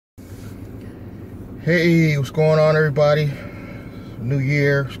Hey, what's going on, everybody? New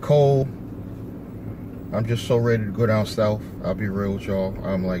Year, it's cold. I'm just so ready to go down south. I'll be real with y'all.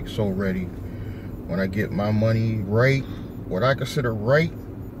 I'm like so ready. When I get my money right, what I consider right,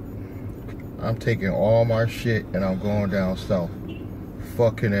 I'm taking all my shit and I'm going down south.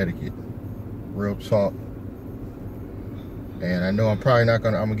 Fuck Connecticut. Real talk. And I know I'm probably not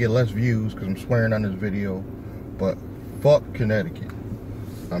gonna, I'm gonna get less views because I'm swearing on this video, but fuck Connecticut.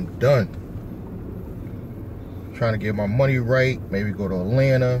 I'm done. Trying to get my money right, maybe go to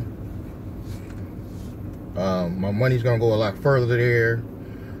Atlanta. My money's gonna go a lot further there.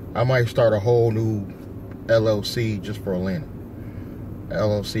 I might start a whole new LLC just for Atlanta.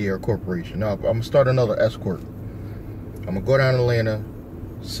 LLC or corporation. No, I'm gonna start another S corp. I'm gonna go down to Atlanta,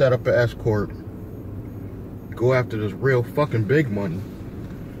 set up an S corp, go after this real fucking big money,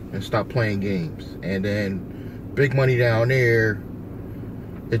 and stop playing games. And then big money down there,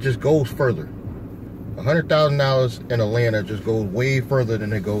 it just goes further. $100,000 in Atlanta just goes way further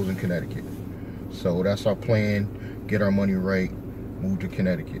than it goes in Connecticut. So that's our plan. Get our money right. Move to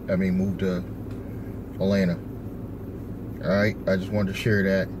Connecticut. Move to Atlanta. Alright, I just wanted to share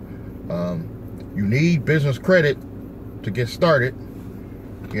that. You need business credit to get started.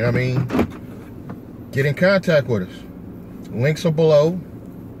 You know what I mean? Get in contact with us. Links are below.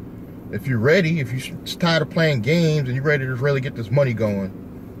 If you're ready, if you're tired of playing games and you're ready to really get this money going,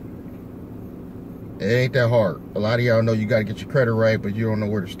 it ain't that hard. A lot of y'all know you got to get your credit right, but you don't know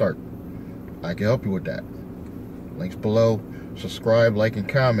where to start. I can help you with that. Links below. Subscribe, like, and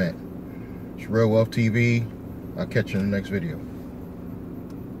comment. It's Real Wealth TV. I'll catch you in the next video.